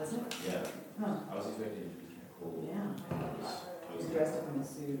expecting it to be kind of cold. Yeah. You dressed up in a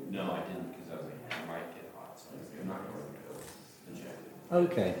suit. No, I didn't, because I was like, it might get hot, so I was like, I'm not going to go the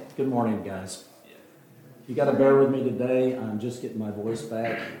jacket. Okay, good morning, guys. Yeah. You got to bear with me today. I'm just getting my voice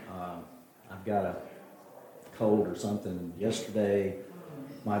back. I've got a cold or something. Yesterday,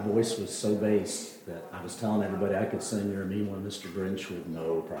 my voice was so bass that I was telling everybody I could sing You're a Mean One, Mr. Grinch with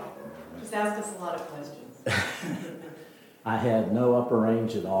no problem. Just ask us a lot of questions. I had no upper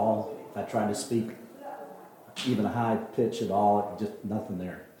range at all. If I tried to speak even a high pitch at all, just nothing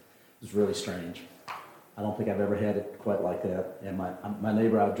there. It was really strange. I don't think I've ever had it quite like that. And my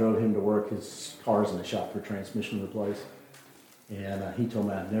neighbor, I drove him to work. His car's in the shop for transmission replace. And he told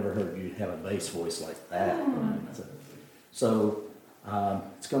me, I've never heard you have a bass voice like that. So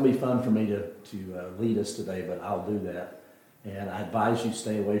it's going to be fun for me to lead us today, but I'll do that. And I advise you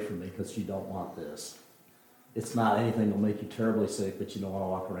stay away from me because you don't want this. It's not anything that will make you terribly sick, but you don't want to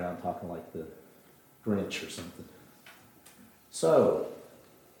walk around talking like the Grinch or something. So,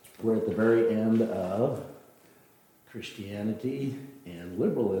 we're at the very end of Christianity and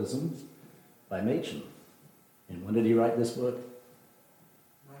Liberalism by Machen. And when did he write this book?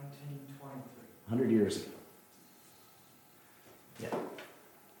 1923. 100 years ago. Yeah.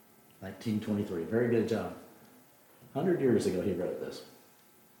 1923. Very good job. 100 years ago he wrote this.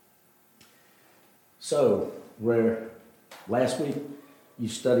 So, where last week you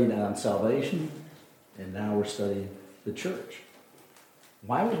studied on salvation, and now we're studying the church.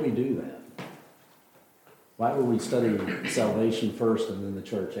 Why would we do that? Why would we study salvation first and then the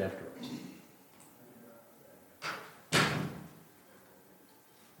church afterwards?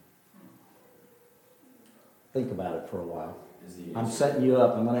 Think about it for a while. I'm setting you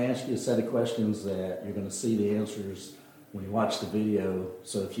up. I'm going to ask you a set of questions that you're going to see the answers when you watch the video.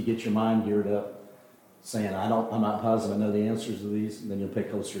 So if you get your mind geared up, saying, I'm not positive I know the answers to these, then you'll pay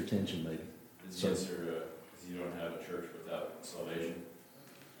closer attention maybe. Is the answer, because you don't have a church without salvation?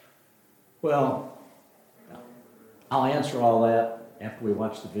 Well, I'll answer all that after we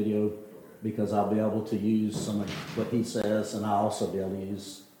watch the video because I'll be able to use some of what he says, and I'll also be able to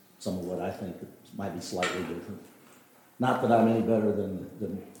use some of what I think might be slightly different. Not that I'm any better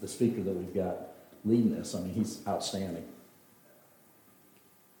than the speaker that we've got leading this. I mean, he's outstanding.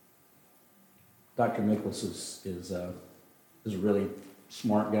 Dr. Nicholas is a really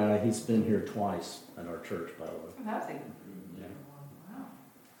smart guy. He's been here twice at our church, by the way. Has he? Yeah. Wow.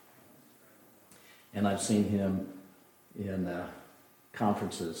 And I've seen him in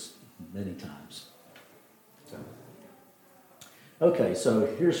conferences many times. Okay, so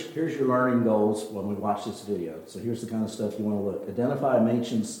here's your learning goals when we watch this video. So here's the kind of stuff you want to look. Identify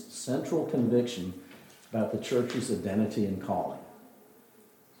Machen's central conviction about the church's identity and calling.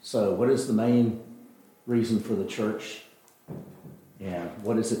 So what is the main reason for the church and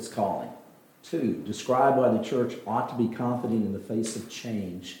what is its calling? 2, describe why the church ought to be confident in the face of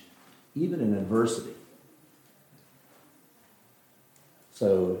change, even in adversity.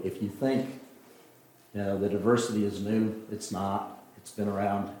 So if you think that adversity is new, it's not. It's been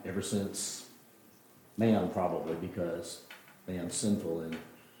around ever since man, probably, because man's sinful and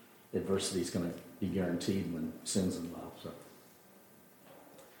adversity is going to be guaranteed when sin's involved. So.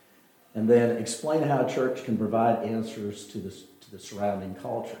 And then explain how a church can provide answers to the surrounding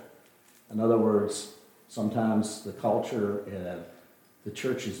culture. In other words, sometimes the culture and the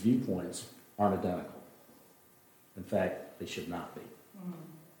church's viewpoints aren't identical. In fact, they should not be.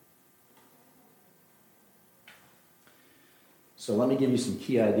 So let me give you some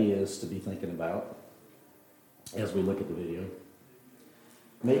key ideas to be thinking about as we look at the video.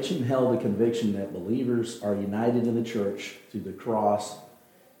 Machen held the conviction that believers are united in the church through the cross,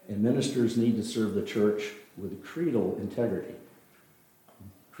 and ministers need to serve the church with creedal integrity.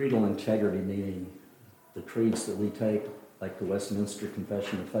 Creedal integrity meaning the creeds that we take, like the Westminster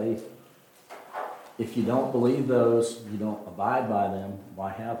Confession of Faith. If you don't believe those, you don't abide by them,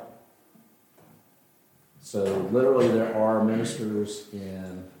 why have them? So literally there are ministers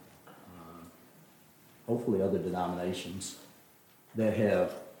in hopefully other denominations that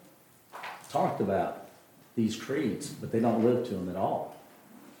have talked about these creeds, but they don't live to them at all.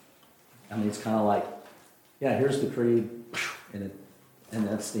 I mean, it's kind of like, yeah, here's the creed, and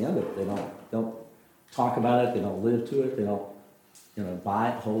that's the end of it. They don't talk about it. They don't live to it. They don't, buy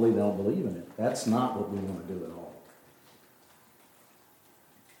it wholly. They don't believe in it. That's not what we want to do at all.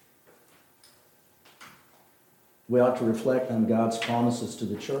 We ought to reflect on God's promises to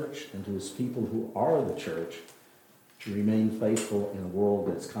the church and to his people who are the church to remain faithful in a world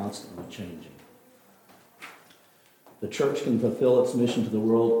that's constantly changing. The church can fulfill its mission to the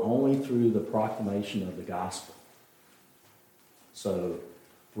world only through the proclamation of the gospel. So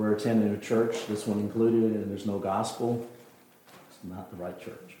If we're attending a church, this one included, and there's no gospel, it's not the right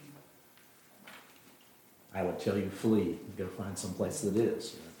church. I would tell you flee, go find some place that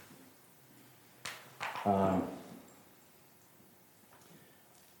is.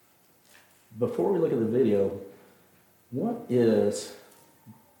 Before we look at the video, why is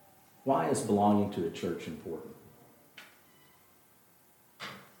belonging to a church important?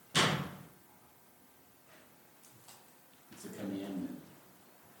 It's a commandment.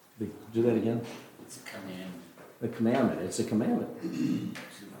 Do that again? It's a commandment. A commandment. It's a commandment.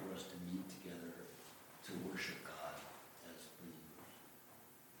 It's for us to meet together to worship God as believers.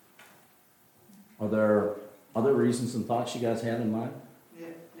 Are there other reasons and thoughts you guys had in mind?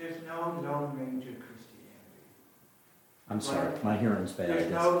 There's no known range of Christianity. I'm sorry, my hearing's bad.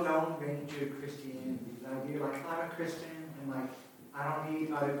 There's no known range of Christianity. The idea, like, I'm a Christian, and like, I don't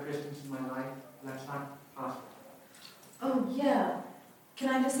need other Christians in my life. That's not possible. Oh, yeah. Can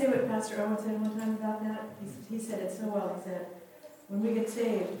I just say what Pastor Owen said one time about that? He said it so well. He said, when we get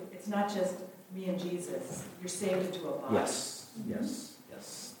saved, it's not just me and Jesus. You're saved into a body. Yes, yes,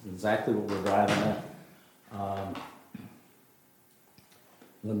 yes. Exactly what we're driving at.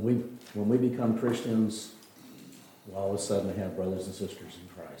 When we become Christians, we all of a sudden have brothers and sisters in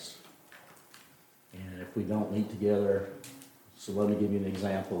Christ. And if we don't meet together, so let me give you an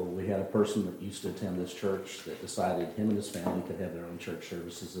example. We had a person that used to attend this church that decided him and his family could have their own church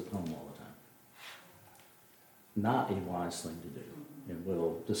services at home all the time. Not a wise thing to do. And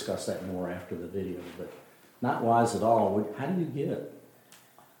we'll discuss that more after the video, but not wise at all. How do you get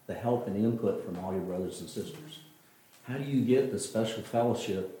the help and input from all your brothers and sisters? How do you get the special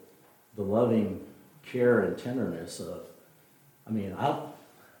fellowship, the loving care and tenderness of,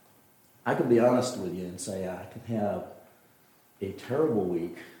 I could be honest with you and say I can have a terrible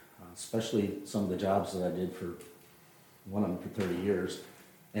week, especially some of the jobs that I did for one of them for 30 years,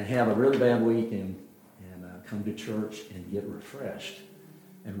 and have a really bad week and come to church and get refreshed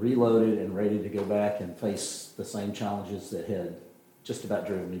and reloaded and ready to go back and face the same challenges that had just about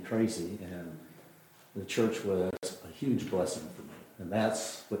driven me crazy. And the church was a huge blessing for me. And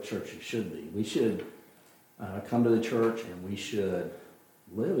that's what churches should be. We should come to the church and we should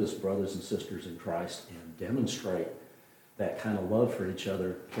live as brothers and sisters in Christ and demonstrate that kind of love for each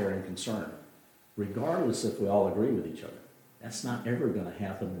other, care and concern, regardless if we all agree with each other. That's not ever going to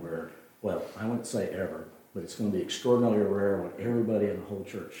happen where, well, I wouldn't say ever, but it's going to be extraordinarily rare when everybody in the whole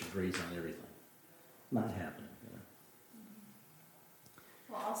church agrees on everything. Not happening. You know?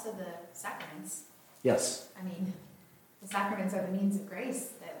 Well, also the sacraments. Yes. I mean, the sacraments are the means of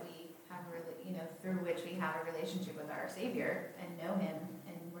grace that we have, through which we have a relationship with our Savior and know Him.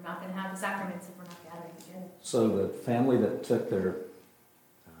 And we're not going to have the sacraments if we're not gathering together. So the family that took their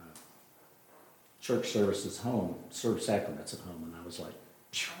church services home served sacraments at home, and I was like,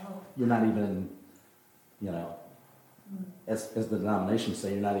 you're not even, as the denominations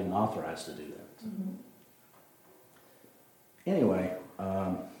say, you're not even authorized to do that. Mm-hmm. Anyway,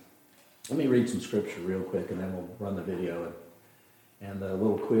 let me read some scripture real quick, and then we'll run the video. And the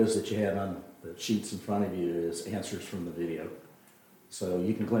little quiz that you have on the sheets in front of you is answers from the video. So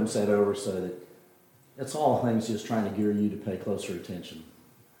you can glimpse that over so that it's all things just trying to gear you to pay closer attention.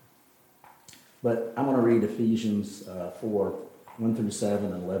 But I'm going to read Ephesians 4, 1 through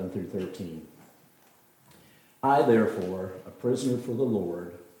 7 and 11 through 13. I, therefore, a prisoner for the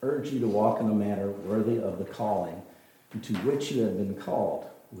Lord, urge you to walk in a manner worthy of the calling into which you have been called,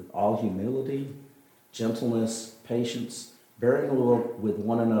 with all humility, gentleness, patience, bearing with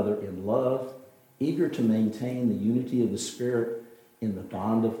one another in love, eager to maintain the unity of the Spirit in the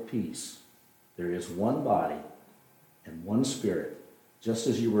bond of peace. There is one body and one Spirit, just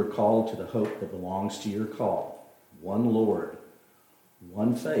as you were called to the hope that belongs to your call. One Lord,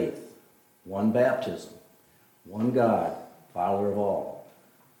 one faith, one baptism, one God, Father of all,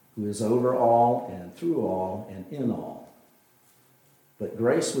 who is over all and through all and in all. But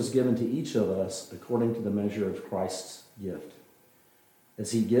grace was given to each of us according to the measure of Christ's gift.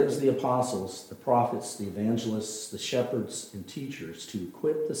 As He gives the apostles, the prophets, the evangelists, the shepherds, and teachers to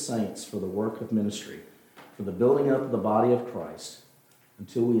equip the saints for the work of ministry, for the building up of the body of Christ,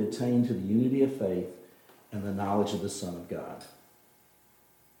 until we attain to the unity of faith and the knowledge of the Son of God.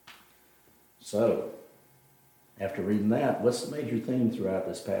 So, after reading that, what's the major theme throughout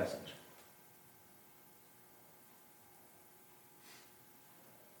this passage?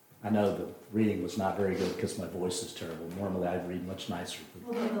 I know the reading was not very good because my voice is terrible. Normally I'd read much nicer.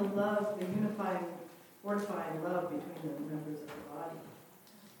 Well, the love, the unifying, fortifying love between the members of the body.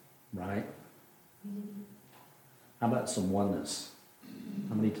 Right? How about some oneness?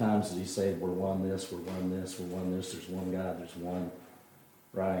 How many times did He say we're one this, we're one this, we're one this, there's one God, there's one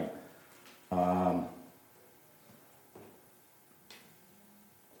Right.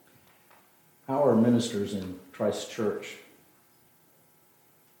 How are ministers in Christ Church?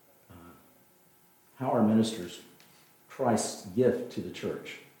 How are ministers Christ's gift to the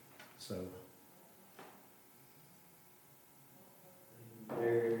church? So,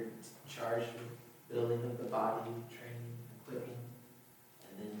 They're charged with building up the body, training, equipping,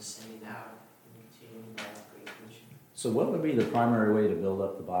 and then sending out and continuing that great mission. so what would be the primary way to build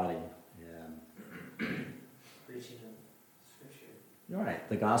up the body? And Preaching of Scripture. right,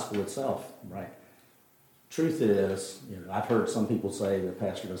 the gospel itself, right. Truth is, I've heard some people say the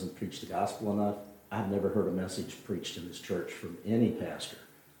pastor doesn't preach the gospel enough. I've never heard a message preached in this church from any pastor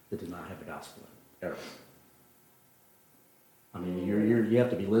that did not have the gospel in it, ever. I mean, you have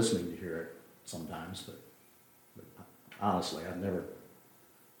to be listening to hear it sometimes, but honestly, I've never,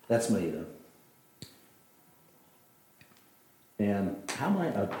 that's me though. And how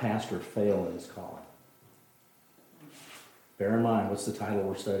might a pastor fail in his calling? Bear in mind, what's the title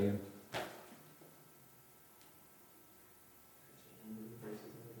we're studying?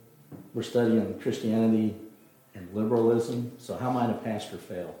 We're studying Christianity and liberalism. So how might a pastor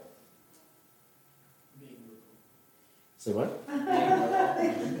fail? Being Say what?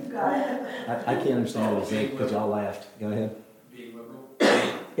 You got it. I can't understand what you said because y'all laughed. Go ahead. Being liberal.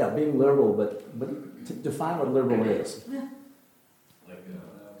 Yeah, being liberal, but define what liberal is. Like,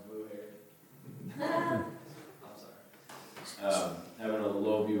 Blue hair. I'm sorry. having a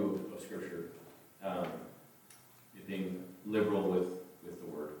low view of Scripture, being liberal with the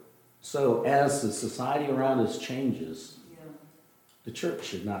Word. So as the society around us changes, Yeah. the church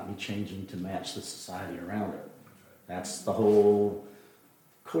should not be changing to match the society around it. That's the whole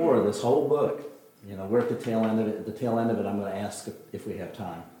core of this whole book. We're at the tail end of it. At the tail end of it, I'm going to ask if we have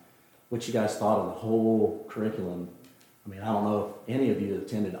time, what you guys thought of the whole curriculum. I mean, I don't know if any of you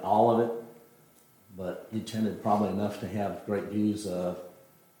attended all of it, but you attended probably enough to have great views of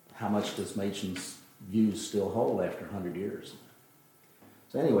how much does Machen's views still hold after 100 years.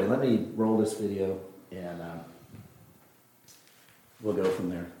 So anyway, let me roll this video and we'll go from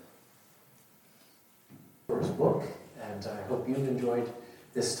there. For his book, and I hope you've enjoyed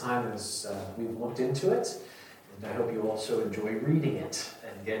this time as we've looked into it, and I hope you also enjoy reading it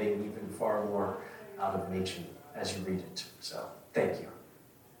and getting even far more out of Machen as you read it. So, thank you.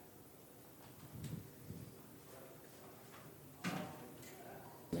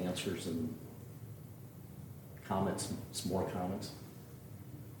 Answers and comments, some more comments.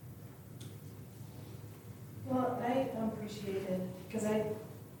 Well, I appreciated, because I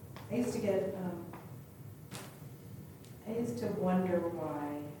used to get, I used to wonder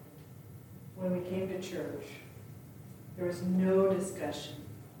why, when we came to church, there was no discussion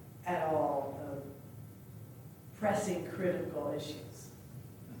at all of pressing critical issues.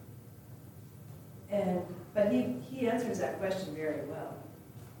 But he answers that question very well.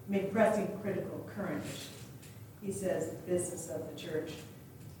 I mean, pressing critical current issues. He says the business of the church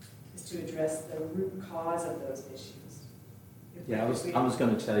is to address the root cause of those issues. Yeah, I was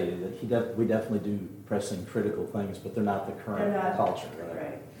going to tell you that we definitely do pressing critical things, but they're not the current They're not- culture, right?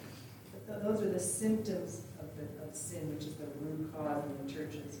 Right. But those are the symptoms of sin, which is the root cause of the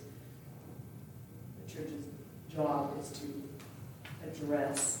church's job is to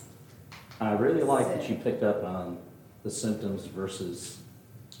address. I really like that you picked up on the symptoms versus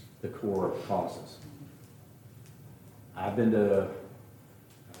the core causes. I've been to,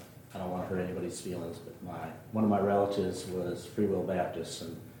 I don't want to hurt anybody's feelings, but one of my relatives was Free Will Baptist,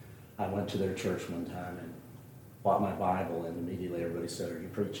 and I went to their church one time and bought my Bible, and immediately everybody said, "Are you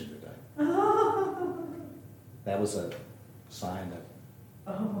preaching today?" That was a sign that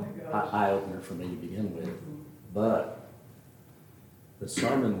Oh my gosh. eye-opener for me to begin with. But the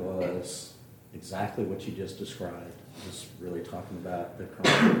sermon was exactly what you just described, just really talking about the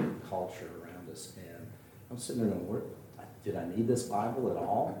current culture around us. And I'm sitting there going, did I need this Bible at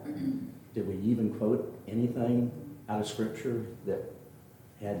all? Did we even quote anything out of Scripture that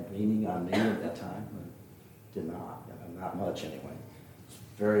had meaning on me at that time? I did not. Not much anyway.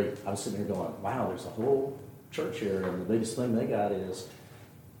 I was sitting here going, wow, there's a whole church here, and the biggest thing they got is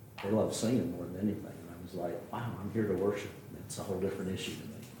they love singing more than anything. And I was like, wow, I'm here to worship. It's a whole different issue to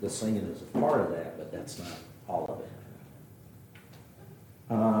me. The singing is a part of that, but that's not all of it.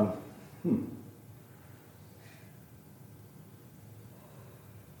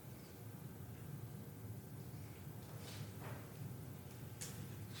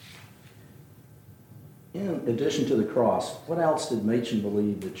 In addition to the cross, what else did Machen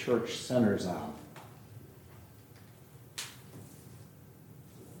believe the church centers on?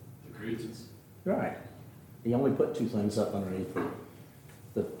 The creeds. Right. He only put two things up underneath it.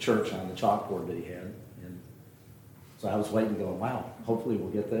 the church on the chalkboard that he had. And so I was waiting, going, wow, hopefully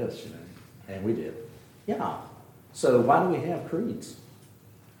we'll get this, you know. And we did. Yeah. So why do we have creeds?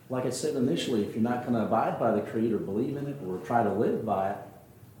 Like I said initially, if you're not going to abide by the creed or believe in it or try to live by it,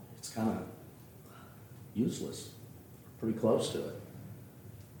 it's kind of useless, pretty close to it.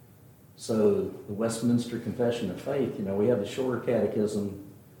 So the Westminster Confession of Faith, you know, we have the shorter catechism,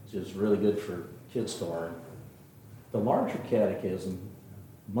 which is really good for kids to learn. The larger catechism,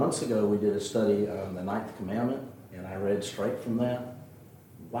 months ago we did a study on the Ninth Commandment, and I read straight from that.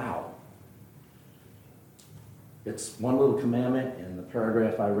 Wow. It's one little commandment, and the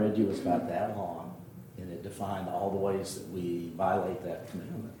paragraph I read you was about that long, and it defined all the ways that we violate that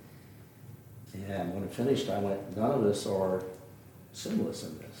commandment. And when it finished, I went, none of us are sinless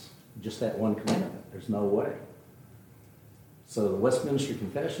in this. Just that one commandment. There's no way. So the Westminster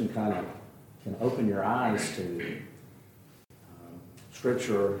Confession kind of can open your eyes to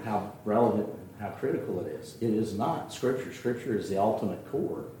Scripture, how relevant and how critical it is. It is not Scripture. Scripture is the ultimate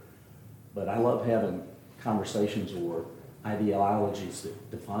core. But I love having conversations or ideologies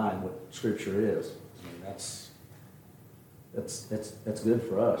that define what Scripture is. I mean, that's good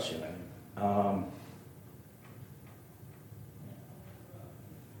for us, you know.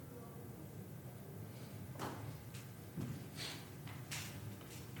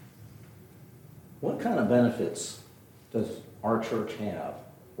 What kind of benefits does our church have,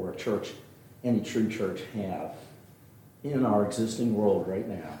 or a church, any true church have, in our existing world right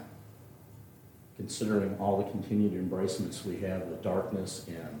now, considering all the continued embracements we have of darkness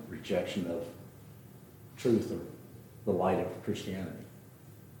and rejection of truth or the light of Christianity?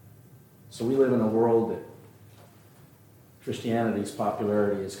 So we live in a world that Christianity's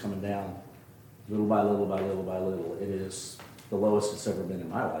popularity is coming down little by little by little by little. It is the lowest it's ever been in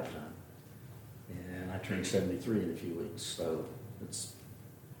my lifetime. And I turned 73 in a few weeks, so it's,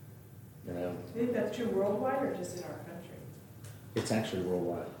 you know. Do you think that's true worldwide or just in our country? It's actually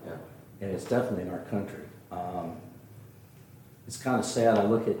worldwide, yeah. And it's definitely in our country. It's kind of sad. I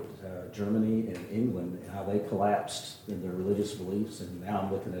look at Germany and England and how they collapsed in their religious beliefs, and now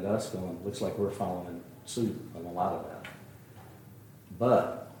I'm looking at us going, looks like we're following suit on a lot of that.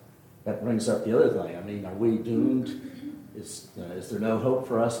 But that brings up the other thing. I mean, are we doomed? Is there no hope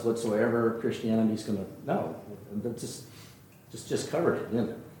for us whatsoever? Christianity's going to, no. That just covered it, didn't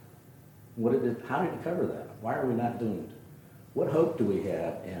it? How did it cover that? Why are we not doomed? What hope do we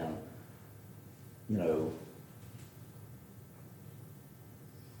have? And, you know,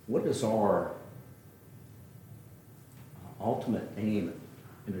 what is our ultimate aim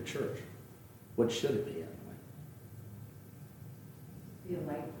in a church? What should it be anyway? Be a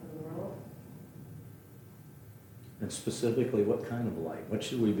light for the world? And specifically, what kind of light? What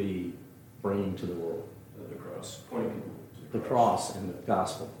should we be bringing to the world? The cross, pointing people to The cross and the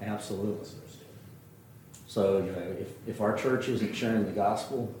gospel, absolutely. So, you know, if our church isn't sharing the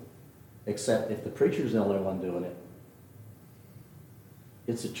gospel, except if the preacher's the only one doing it,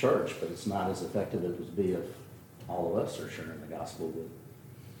 it's a church, but it's not as effective as it would be if all of us are sharing the gospel with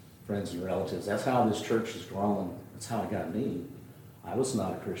friends and relatives. That's how this church has grown. That's how it got me. I was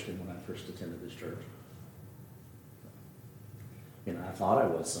not a Christian when I first attended this church. You know, I thought I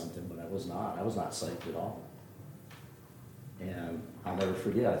was something, but I was not. I was not saved at all. And I'll never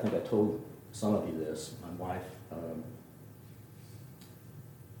forget, I think I told some of you this, my wife,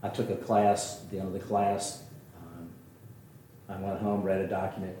 I took a class, at the end of the class, I went home, read a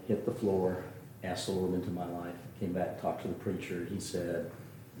document, hit the floor, asked the Lord into my life, came back, talked to the preacher. He said,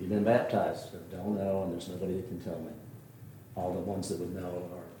 "Have you been baptized?" I said, "Don't know, and there's nobody that can tell me. All the ones that would know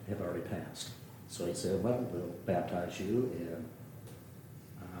have already passed." So he said, "Well, we'll baptize you, and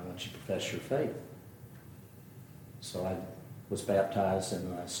I want you to profess your faith." So I was baptized,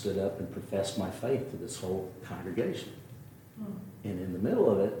 and I stood up and professed my faith to this whole congregation. And in the middle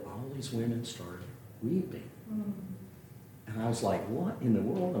of it, all these women started weeping. And I was like, what in the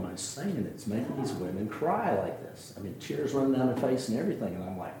world am I saying that's making these women cry like this? I mean, tears running down their face and everything. And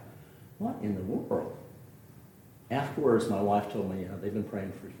I'm like, what in the world? Afterwards, my wife told me, they've been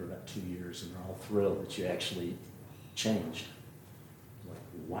praying for you for about 2 years, and they're all thrilled that you actually changed. I'm like,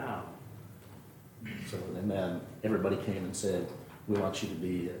 wow. So, and then everybody came and said, "We want you to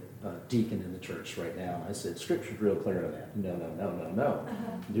be a deacon in the church right now." And I said, "Scripture's real clear on that. No.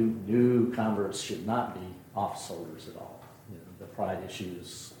 New converts should not be office holders at all. You know, the pride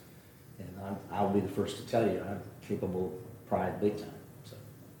issues, and I'll be the first to tell you, I'm capable of pride big time. So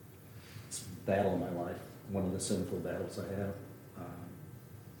it's a battle in my life, one of the sinful battles I have.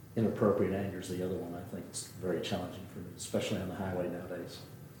 Inappropriate anger is the other one. I think it's very challenging for me, especially on the highway nowadays.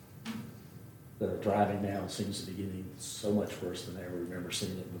 the driving now seems to be getting so much worse than I ever remember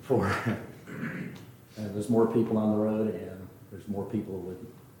seeing it before. And there's more people on the road, and there's more people with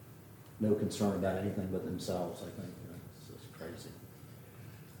no concern about anything but themselves, I think. It's just crazy.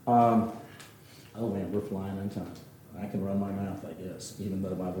 Oh man, we're flying on time. I can run my mouth, I guess, even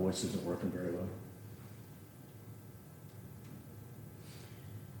though my voice isn't working very well.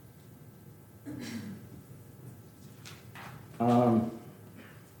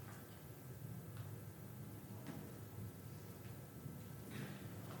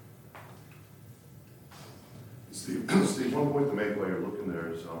 Steve, one point to make while you're looking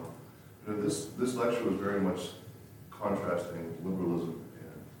there is, this lecture was very much contrasting liberalism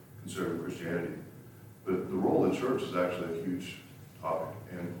and conservative Christianity. But the role of the church is actually a huge topic,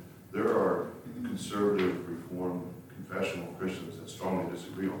 and there are conservative, reformed, confessional Christians that strongly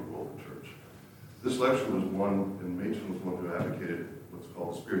disagree on the role of the church. This lecture was one, and Machen was one who advocated what's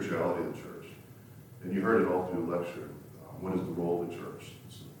called the spirituality of the church. And you heard it all through the lecture. What is the role of the church?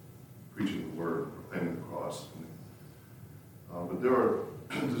 It's preaching the word, proclaiming the cross. But there are,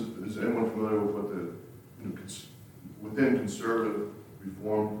 is anyone familiar with what within conservative,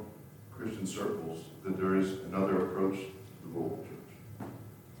 reformed Christian circles, that there is another approach to the role of the church?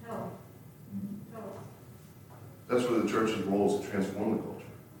 Tell us. That's where the church's role is to transform the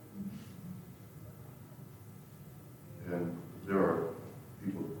culture. And there are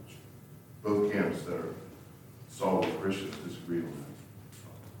people, both camps, that are solid Christians disagree on that.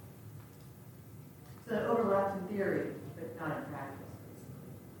 So it overlaps in theory, but not in practice, basically.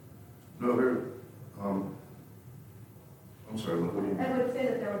 No, there, I'm sorry, what do you mean? I would say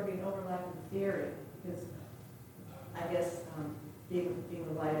that there would be an overlap in theory, because I guess being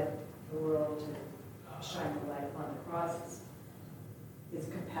the light of the world to shine the light upon the cross is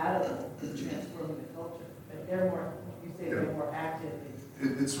compatible with transforming the culture. But they're more, you say they're more active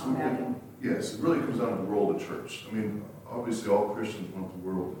in combating. Yes, it really comes down to the role of the church. I mean, obviously all Christians want the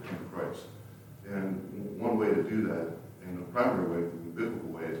world to come to Christ. And one way to do that, and the primary way, the biblical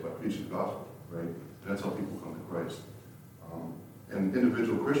way, is by preaching the gospel, right? And that's how people come to Christ. And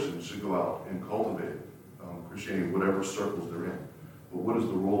individual Christians should go out and cultivate Christianity, whatever circles they're in. But what is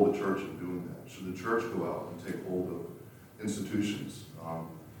the role of the church in doing that? Should the church go out and take hold of institutions,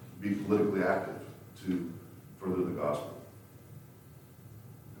 be politically active to further the gospel?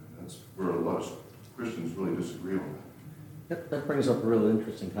 And that's where a lot of Christians really disagree on that. That brings up a really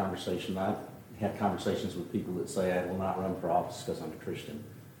interesting conversation. I've had conversations with people that say, I will not run for office because I'm a Christian.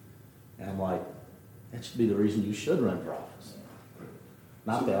 And I'm like, that should be the reason you should run for office.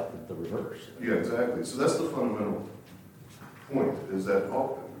 Not the reverse. Yeah, exactly. So that's the fundamental point, is that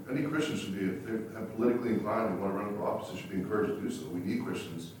any Christian should be, if they're politically inclined and want to run for office, they should be encouraged to do so. We need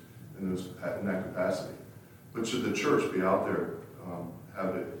Christians in that capacity. But should the church be out there,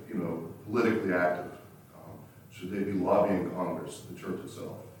 have it, politically active? Should they be lobbying Congress, the church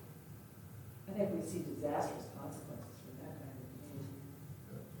itself? I think we see disastrous consequences for that kind of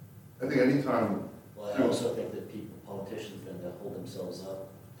behavior. I think anytime. Well, I also think that politicians tend to hold themselves up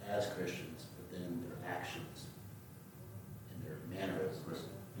as Christians, but then their actions and their mannerisms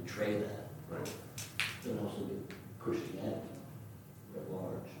betray that. Right. Then also be Christianity at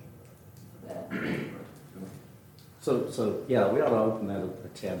large. So yeah, we ought to open that a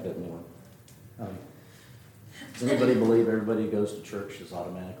tad bit more. Does anybody believe everybody who goes to church is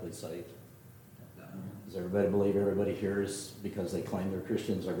automatically saved? Does everybody believe everybody here is, because they claim they're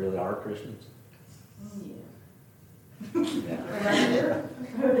Christians, they really are Christians? Yeah.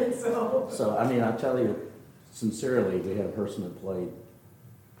 So, I mean, I tell you, sincerely, we had a person that played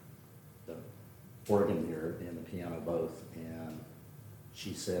the organ here and the piano both, and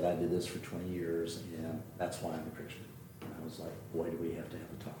she said, I did this for 20 years, and that's why I'm a Christian. And I was like, boy, do we have to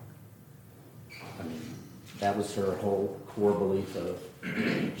have a talk. I mean, that was her whole core belief of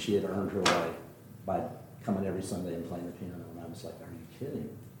she had earned her way by coming every Sunday and playing the piano. And I was like, are you kidding?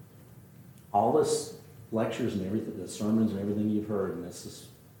 All this lectures and everything, the sermons and everything you've heard, and this is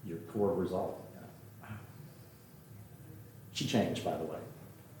your core result. She changed, by the way.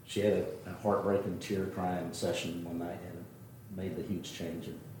 She had a heartbreaking, tear-crying session one night and made the huge change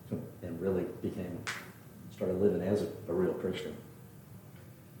and really started living as a real Christian.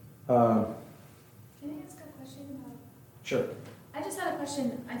 Can I ask a question about? Sure. I just had a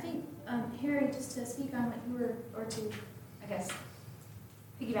question. I think, Harry, just to speak on what you were, or to, I guess,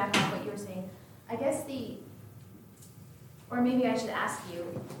 piggyback on what you were saying. I guess or maybe I should ask you,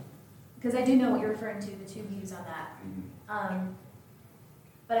 because I do know what you're referring to, the two views on that.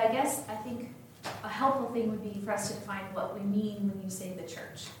 But I think a helpful thing would be for us to define what we mean when you say the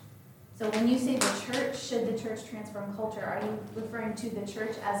church. So when you say the church, should the church transform culture, are you referring to the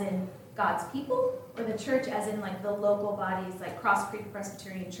church as in God's people, or the church as in like the local bodies, like Cross Creek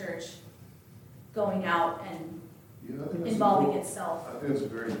Presbyterian Church going out and Yeah, I think that's involving important. itself? I think it's a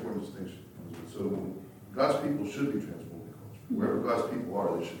very important distinction. So God's people should be transforming the culture. Wherever God's people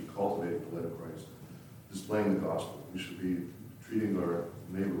are, they should be cultivating the light of Christ, displaying the gospel. We should be treating our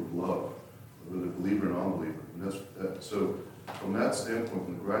neighbor with love, whether they're believer or non-believer. And that's so from that standpoint,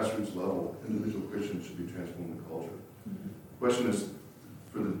 from the grassroots level, individual Christians should be transforming the culture. The question is,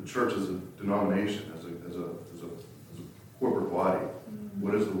 for the church as a denomination, as a corporate body,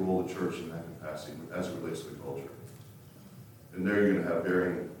 what is the role of the church in that capacity as it relates to the culture? And there you're going to have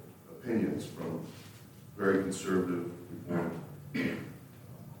varying opinions from very conservative, reformed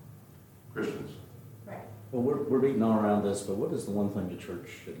Christians. Right. Well, we're beating all around this, but what is the one thing the church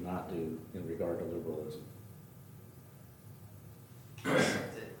should not do in regard to liberalism?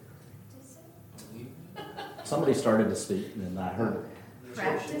 Somebody started to speak, and I heard it. The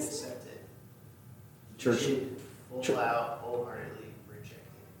church should Practice? accept it. Church- Should church- full out, wholeheartedly reject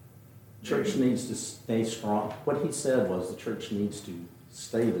it. Church needs to stay strong. What he said was the church needs to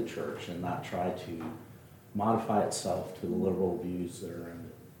stay the church and not try to modify itself to the liberal views that are in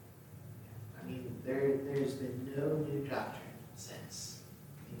it. I mean, there's been no new doctrine since,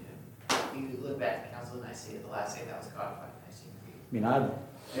 if you look back at Council of Nicaea, the last thing that was codified in Nicene Creed. I mean,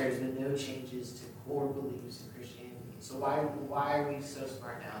 There's been no changes to core beliefs in Christianity. So why are we so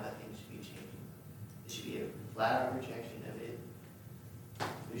smart now that things should be changing? There should be a flat out rejection of it.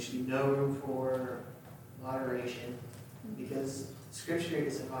 There should be no room for moderation, because Scripture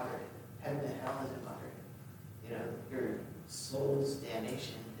isn't moderate. Heaven and hell isn't moderate. Your soul's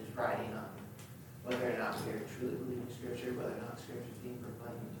damnation is riding on whether or not we are truly believing Scripture, whether or not Scripture is being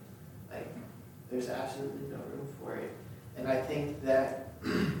proclaimed. Like, there's absolutely no room for it. And I think that,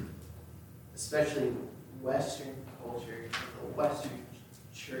 especially Western culture, the Western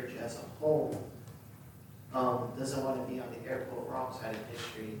church as a whole, doesn't want to be on the air quote wrong side of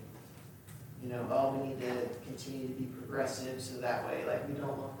history. We need to continue to be progressive so that way, like, we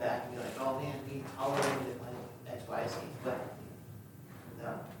don't look back and be like, oh man, we tolerated it like X, Y, Z. But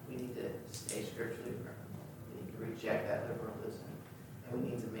no, we need to stay scripturally firm. We need to reject that liberalism, and we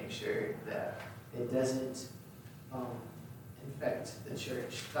need to make sure that it doesn't infect the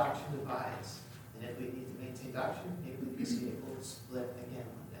church. Doctrine divides, and if we need to maintain doctrine, maybe we can see it will split again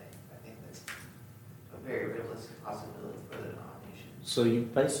one day. I think that's a very realistic possibility for the denomination. so you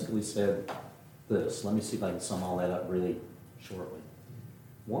basically said this. Let me see if I can sum all that up really shortly.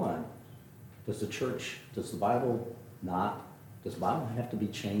 One, does the Bible have to be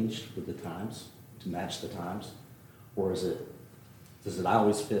changed with the times to match the times? Or does it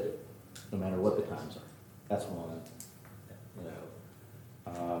always fit no matter what the times are? That's one.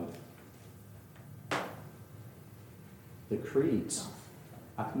 The creeds.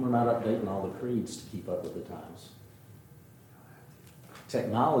 How come we're not updating all the creeds to keep up with the times?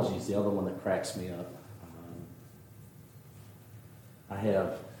 Technology is the other one that cracks me up. I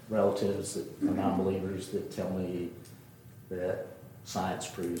have relatives that are non-believers that tell me that science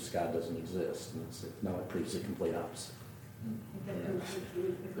proves God doesn't exist. And it's like, no, it proves the complete opposite.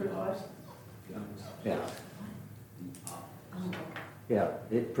 Yeah. Yeah,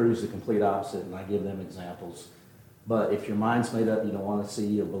 it proves the complete opposite, and I give them examples. But if your mind's made up, you don't want to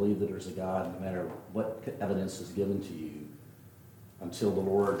see or believe that there's a God, no matter what evidence is given to you, until the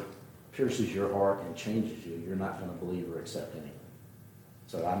Lord pierces your heart and changes you, you're not going to believe or accept anything.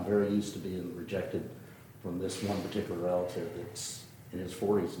 So I'm very used to being rejected from this one particular relative that's in his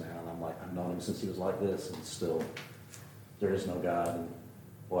 40s now, and I'm like, I've known him since he was like this, and still, there is no God. And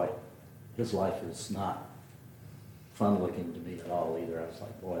boy, his life is not fun looking to me at all either. I was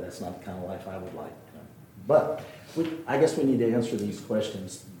like, boy, that's not the kind of life I would like. But I guess we need to answer these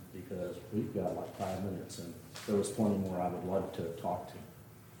questions because we've got like 5 minutes, and there was plenty more I would love to talk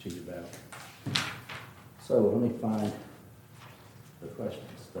to you about. So let me find the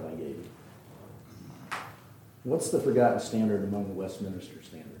questions that I gave you. What's the forgotten standard among the Westminster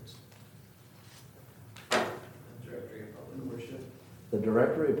standards? The Directory of Public Worship. The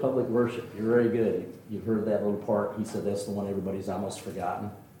Directory of Public Worship. You're very good. You've heard that little part. He said that's the one everybody's almost forgotten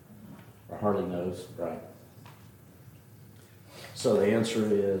or hardly knows, right? So the answer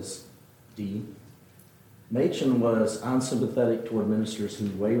is D. Machen was unsympathetic toward ministers who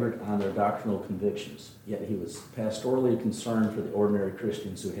wavered on their doctrinal convictions, yet he was pastorally concerned for the ordinary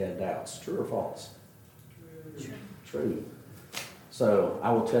Christians who had doubts. True or false? True. So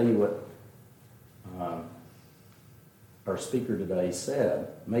I will tell you what our speaker today said.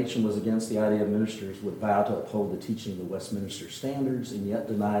 Machen was against the idea of ministers would vow to uphold the teaching of the Westminster Standards and yet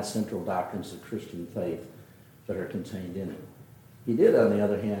deny central doctrines of Christian faith that are contained in it. He did, on the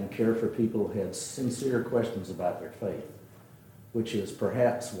other hand, care for people who had sincere questions about their faith, which is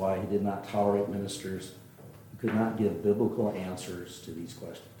perhaps why he did not tolerate ministers who could not give biblical answers to these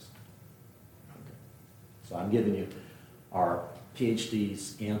questions. Okay. So I'm giving you our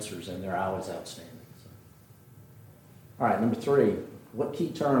PhD's answers, and they're always outstanding. So. All right, number 3. What key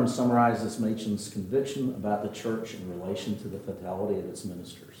term summarizes Machen's conviction about the church in relation to the fidelity of its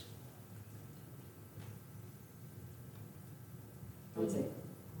ministers? I'll say,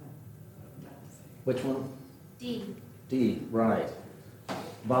 Which one? D. D, right.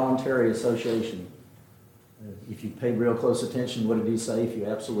 Voluntary association. If you paid real close attention, what did he say if you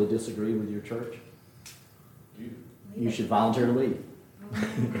absolutely disagree with your church? You should volunteer to leave.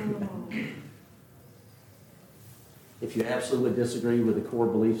 If you absolutely disagree with the core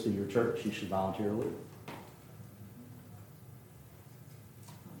beliefs of your church, you should volunteer to leave.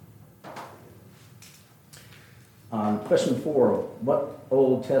 Question 4, what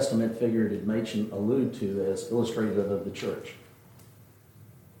Old Testament figure did Machen allude to as illustrative of the church?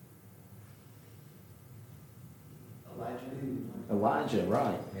 Elijah,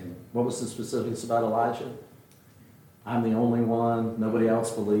 right. And what was the specifics about Elijah? I'm the only one, nobody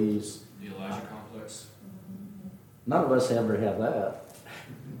else believes. The Elijah complex. None of us ever have that.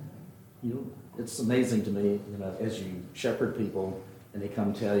 It's amazing to me, as you shepherd people and they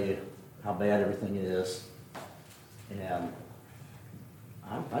come tell you how bad everything is. And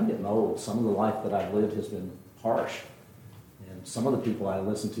I'm getting old. Some of the life that I've lived has been harsh. And some of the people I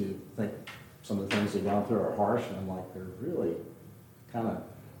listen to think some of the things they've gone through are harsh, and I'm like, they're really kind of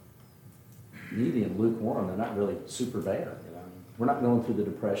needy and lukewarm. They're not really super bad. We're not going through the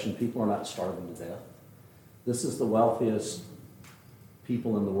depression. People are not starving to death. This is the wealthiest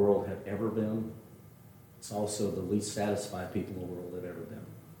people in the world have ever been. It's also the least satisfied people in the world have ever been.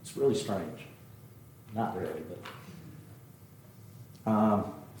 It's really strange. Not really, but...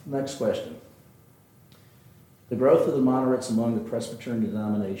 next question. The growth of the moderates among the Presbyterian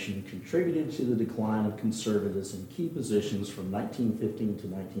denomination contributed to the decline of conservatives in key positions from 1915 to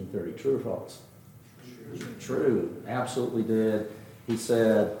 1930. True or false? True. Absolutely did. He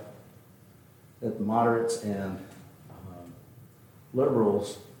said that the moderates and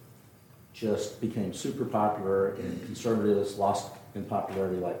liberals just became super popular and conservatives lost in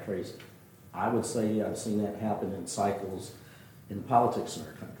popularity like crazy. I would say I've seen that happen in cycles in politics in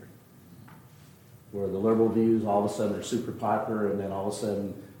our country, where the liberal views all of a sudden are super popular, and then all of a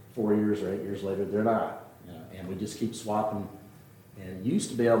sudden 4 years or 8 years later they're not. And we just keep swapping. And you used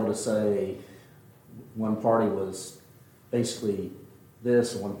to be able to say one party was basically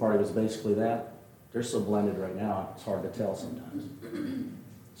this and one party was basically that. They're so blended right now, it's hard to tell sometimes.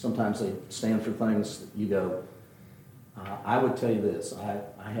 Sometimes they stand for things that you go, I would tell you this, I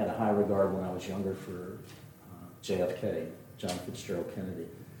had a high regard when I was younger for JFK, John Fitzgerald Kennedy.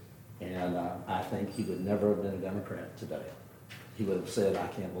 And I think he would never have been a Democrat today. He would have said, I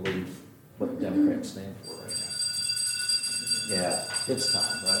can't believe what the Democrats stand for right now. Yeah, it's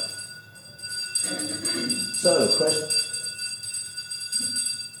time, right? So, question.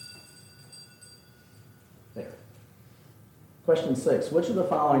 There. Question 6. Which of the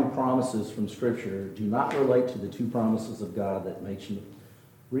following promises from Scripture do not relate to the two promises of God that Machen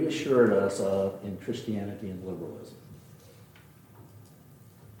reassured us of in Christianity and liberalism?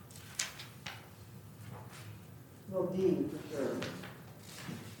 well, D for sure.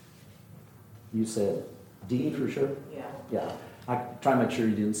 You said D for sure? Yeah. Yeah. I try to make sure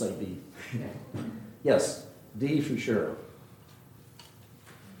you didn't say B. Yes, D for sure.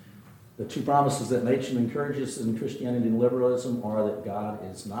 The two promises that Machen encourages in Christianity and liberalism are that God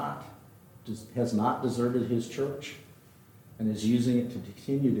has not deserted his church and is using it to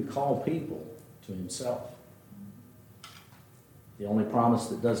continue to call people to himself. The only promise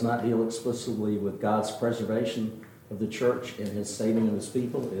that does not deal explicitly with God's preservation of the church and his saving of his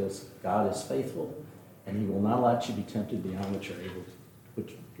people is God is faithful, and he will not let you be tempted beyond what you're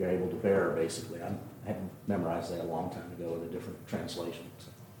able to bear, basically. I haven't memorized that a long time ago in a different translation.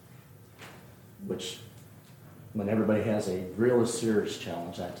 Which, when everybody has a real serious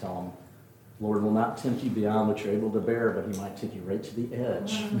challenge, I tell them, Lord will not tempt you beyond what you're able to bear, but he might take you right to the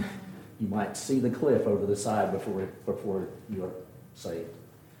edge. You might see the cliff over the side before you're saved.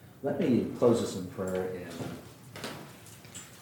 Let me close this in prayer and